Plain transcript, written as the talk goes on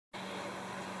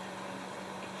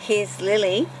Here's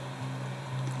Lily.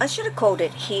 I should have called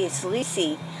it Here's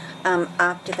Lucy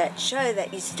after that show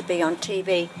that used to be on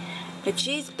TV. But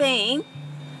she's been,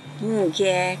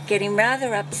 getting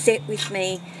rather upset with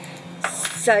me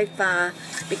so far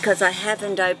because I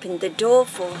haven't opened the door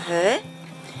for her.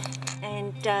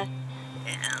 And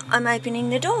I'm opening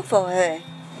the door for her.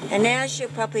 And now she'll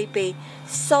probably be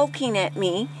sulking at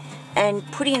me and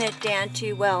putting it down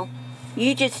to, well,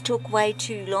 you just took way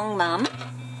too long, Mum.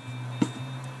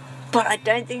 But I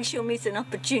don't think she'll miss an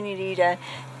opportunity to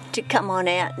come on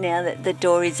out now that the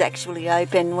door is actually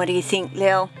open. What do you think,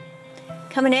 Lil?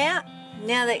 Coming out?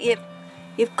 Now that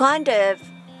you've kind of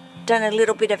done a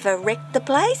little bit of a wreck the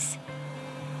place?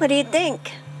 What do you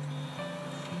think?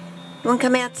 You want to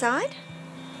come outside?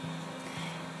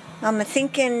 I'm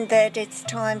thinking that it's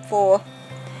time for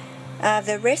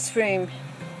the restroom.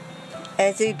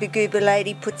 As Uber Goober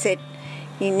Lady puts it,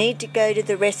 you need to go to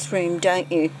the restroom,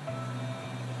 don't you?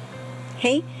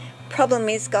 Hey, problem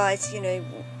is, guys,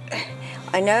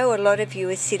 I know a lot of you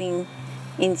are sitting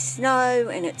in snow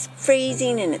and it's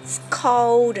freezing and it's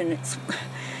cold and it's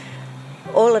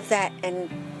all of that, and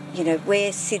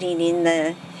we're sitting in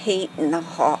the heat and the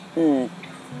hot, and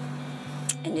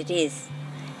it is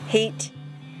heat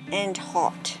and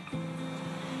hot.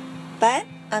 But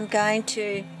I'm going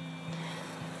to,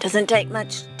 doesn't take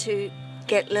much to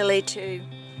get Lily to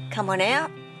come on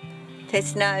out.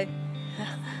 There's no,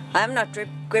 I'm not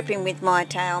gripping with my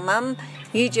tail, Mum.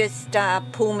 You just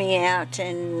pull me out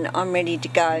and I'm ready to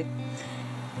go.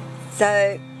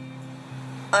 So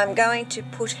I'm going to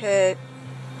put her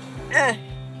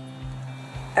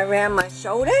around my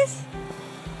shoulders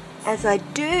as I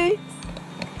do,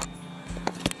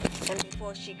 and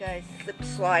before she goes slip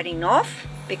sliding off,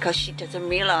 because she doesn't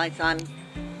realise I'm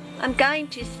going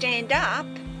to stand up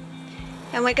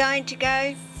and we're going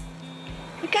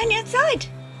outside.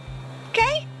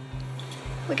 Okay,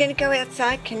 we're going to go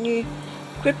outside. Can you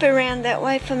grip around that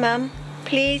way for Mum,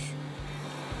 please?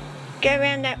 Go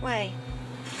around that way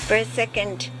for a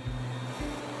second.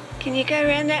 Can you go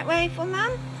around that way for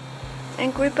Mum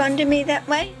and grip under me that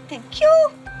way? Thank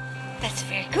you. That's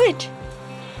very good.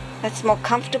 That's more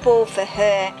comfortable for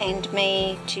her and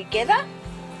me together.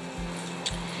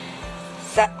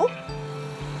 So, oh,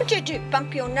 what'd you do?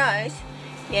 Bump your nose?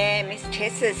 Yeah, Miss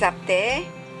Tessa's up there,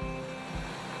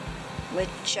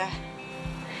 which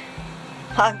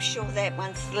I'm sure that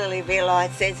once Lily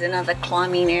realises there's another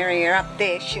climbing area up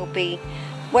there, she'll be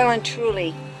well and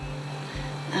truly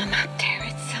up there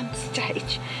at some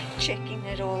stage checking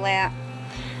it all out.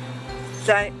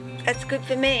 So that's good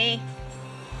for me.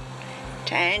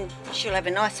 And she'll have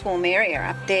a nice warm area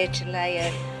up there to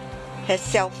lay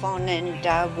herself on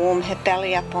and warm her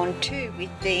belly up on too, with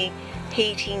the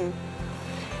heating.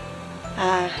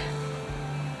 Oh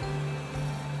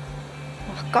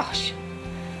gosh,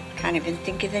 can't even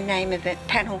think of the name of it.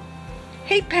 Panel,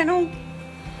 heat panel.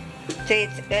 See,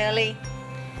 it's early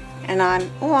and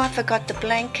I forgot the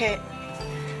blanket.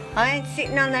 I ain't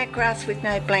sitting on that grass with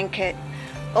no blanket.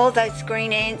 All those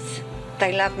green ants,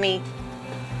 they love me.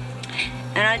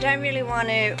 And I don't really want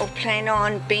to or plan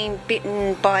on being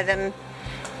bitten by them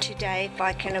today if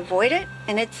I can avoid it.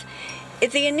 And it's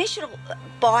the initial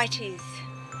bite is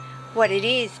what it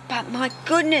is, but my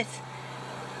goodness,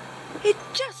 it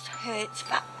just hurts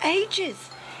for ages.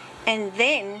 And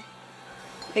then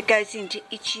it goes into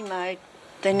itchy mode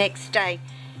the next day,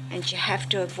 and you have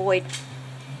to avoid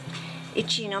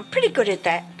itching. I'm pretty good at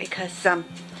that because I'm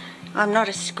not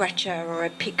a scratcher or a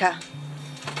picker.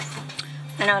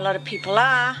 I know a lot of people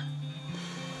are,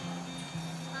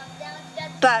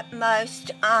 but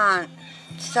most aren't.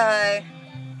 So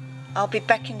I'll be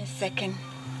back in a second.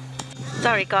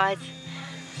 Sorry guys.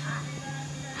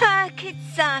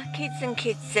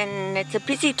 Kids and it's a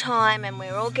busy time and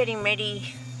we're all getting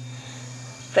ready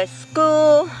for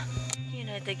school.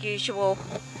 The usual.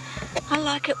 I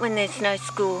like it when there's no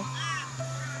school.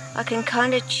 I can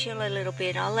kind of chill a little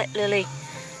bit. I'll let Lily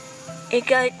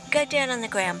go down on the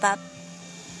ground, bub.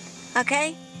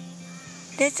 Okay,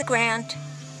 there's the ground.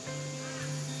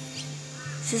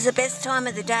 This is the best time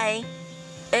of the day,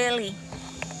 early,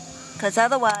 because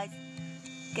otherwise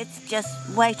it gets just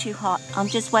way too hot. I'm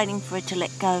just waiting for it to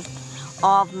let go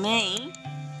of me,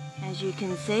 as you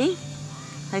can see,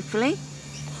 hopefully.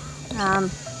 I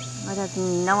have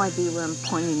no idea where I'm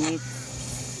pointing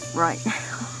this right now.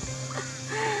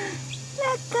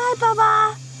 Let go,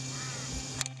 Baba.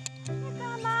 Let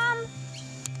go, Mum.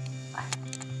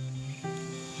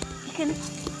 You can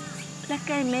let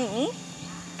go me,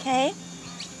 okay?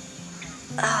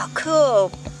 Oh,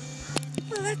 cool.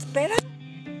 Well, that's better.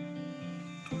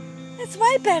 That's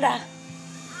way better.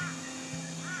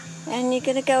 And you're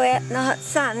going to go out in the hot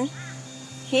sun?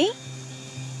 Here?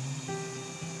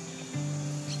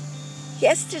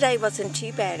 Yesterday wasn't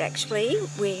too bad actually.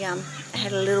 We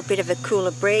had a little bit of a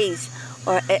cooler breeze,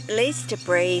 or at least a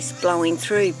breeze blowing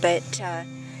through, but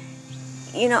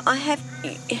you know, okay,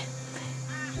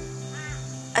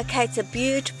 it's a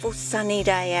beautiful sunny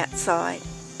day outside,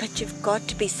 but you've got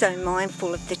to be so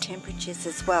mindful of the temperatures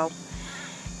as well,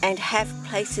 and have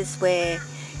places where,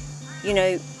 you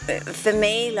know, for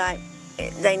me, like,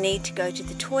 they need to go to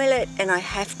the toilet and I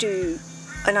have to,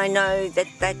 and I know that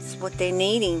that's what they're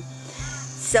needing,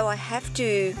 so I have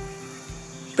to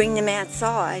bring them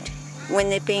outside when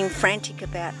they're being frantic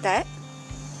about that.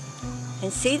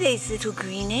 And see these little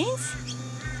green eggs?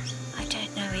 I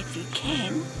don't know if you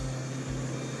can.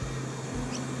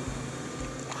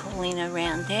 Crawling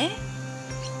around there.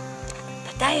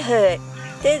 But they hurt.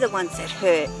 They're the ones that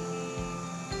hurt.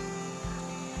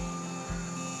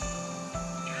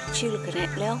 What you looking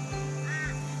at, Lil?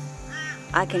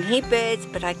 I can hear birds,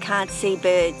 but I can't see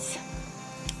birds.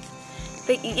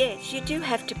 But yes, you do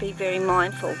have to be very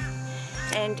mindful.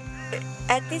 And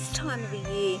at this time of the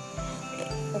year,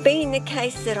 being the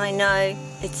case that I know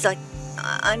it's like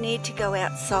I need to go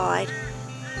outside,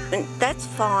 and that's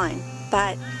fine,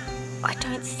 but I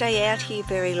don't stay out here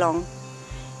very long.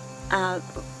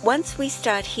 Once we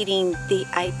start hitting the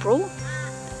April,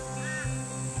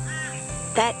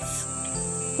 that's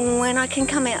when I can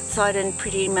come outside and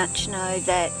pretty much know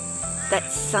that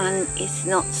that sun is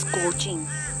not scorching.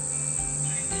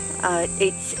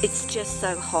 It's just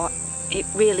so hot. It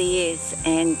really is.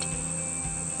 And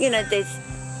you know,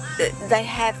 they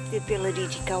have the ability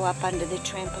to go up under the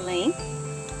trampoline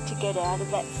to get out of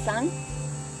that sun.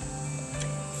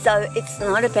 So it's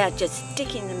not about just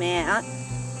sticking them out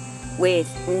with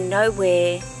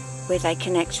nowhere where they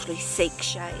can actually seek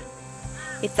shade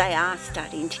if they are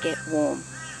starting to get warm.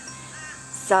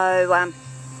 So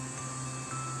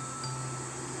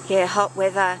yeah, hot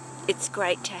weather, it's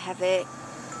great to have it.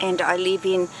 And I live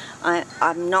in,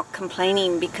 I'm not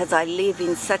complaining because I live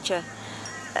in such a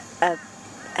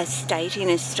state in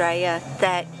Australia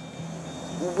that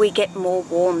we get more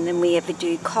warm than we ever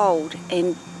do cold.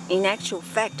 And in actual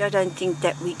fact, I don't think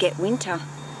that we get winter,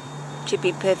 to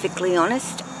be perfectly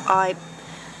honest. I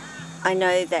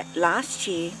know that last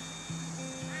year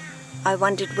I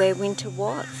wondered where winter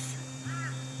was.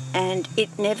 And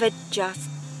it never just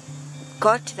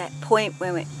got to that point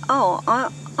where we went, oh,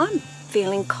 I'm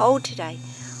feeling cold today.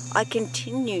 I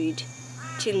continued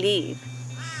to live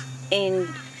in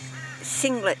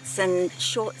singlets and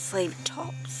short sleeve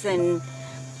tops, and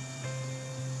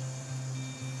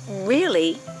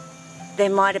really there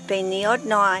might have been the odd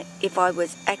night if I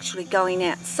was actually going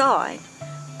outside,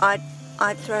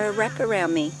 I'd throw a wrap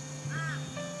around me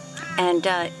and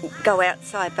go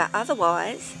outside, but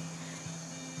otherwise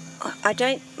I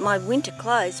don't. My winter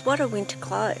clothes, what are winter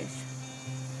clothes?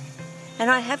 And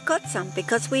I have got some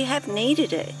because we have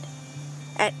needed it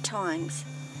at times,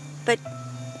 but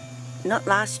not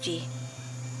last year.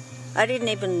 I didn't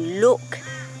even look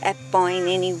at buying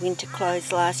any winter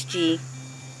clothes last year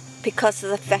because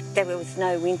of the fact that there was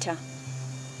no winter.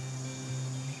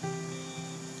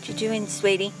 What you doing,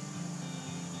 sweetie?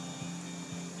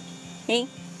 Hey?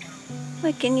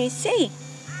 What can you see?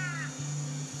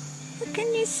 What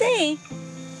can you see?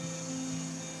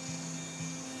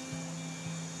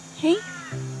 Hey?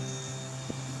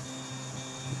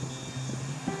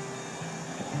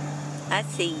 I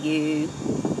see you.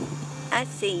 I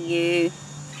see you.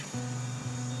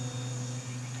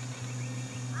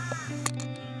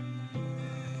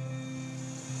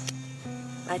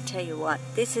 I tell you what,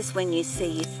 this is when you see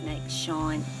your snakes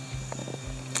shine.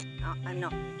 I'm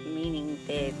not meaning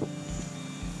their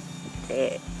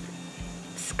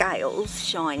scales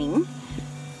shining,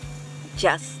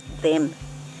 just them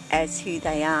as who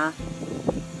they are.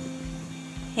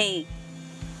 Hey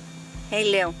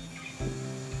Lil,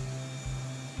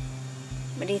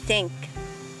 what do you think?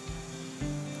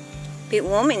 Bit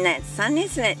warm in that sun,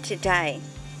 isn't it, today?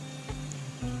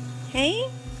 Hey,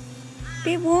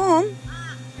 bit warm.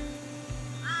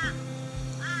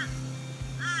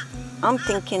 I'm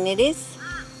thinking it is.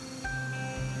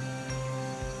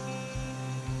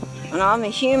 And I'm a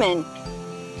human.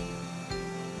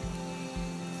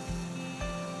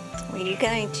 Are you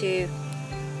going to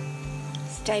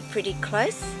stay pretty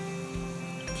close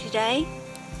today?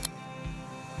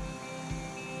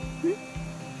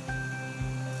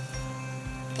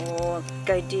 Or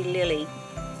go do Lily?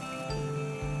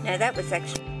 No, that was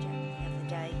actually Jack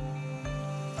the other day.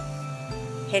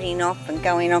 Heading off and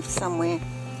going off somewhere.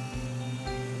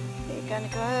 Where are you going to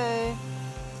go?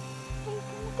 Where are you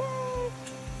going to go?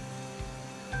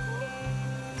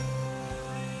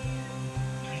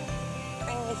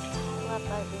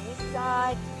 up over this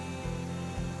side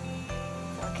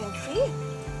so I can see it.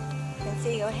 Can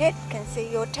see your head, can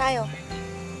see your tail.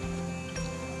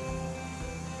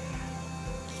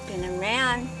 Spin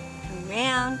around and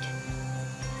round.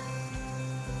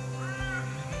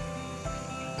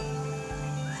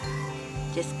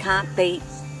 Just can't beat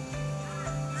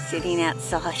sitting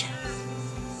outside.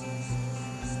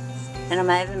 And I'm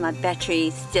over my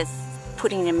batteries, just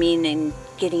putting them in and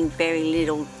getting very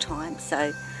little time,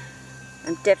 so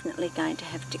I'm definitely going to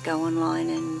have to go online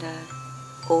and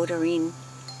order in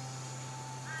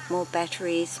more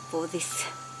batteries for this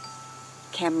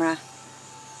camera.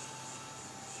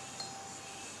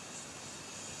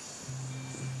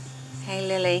 Hey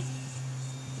Lily.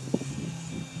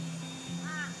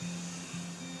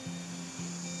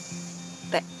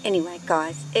 But anyway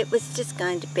guys, it was just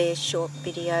going to be a short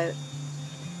video,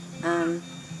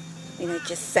 you know,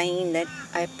 just saying that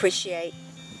I appreciate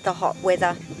the hot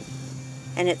weather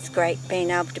and it's great being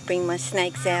able to bring my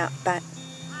snakes out, but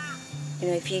you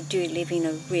know, if you do live in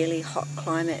a really hot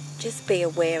climate, just be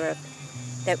aware of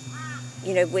that,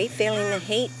 you know, we're feeling the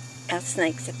heat, our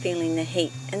snakes are feeling the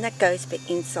heat, and that goes for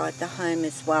inside the home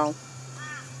as well.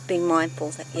 Be mindful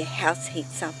that your house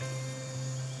heats up,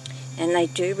 and they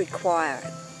do require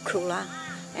cooler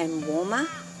and warmer.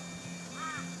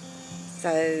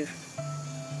 So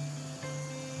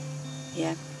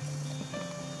yeah,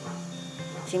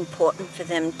 it's important for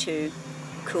them to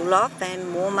cool off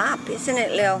and warm up, isn't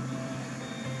it, Lil?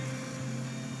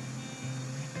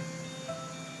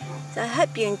 So I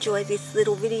hope you enjoy this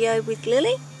little video with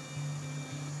Lily,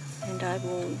 and I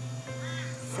will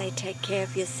say take care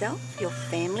of yourself, your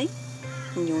family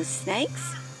and your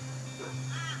snakes,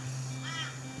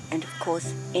 and of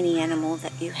course any animal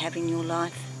that you have in your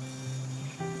life.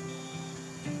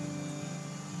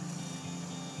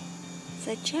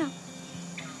 So ciao.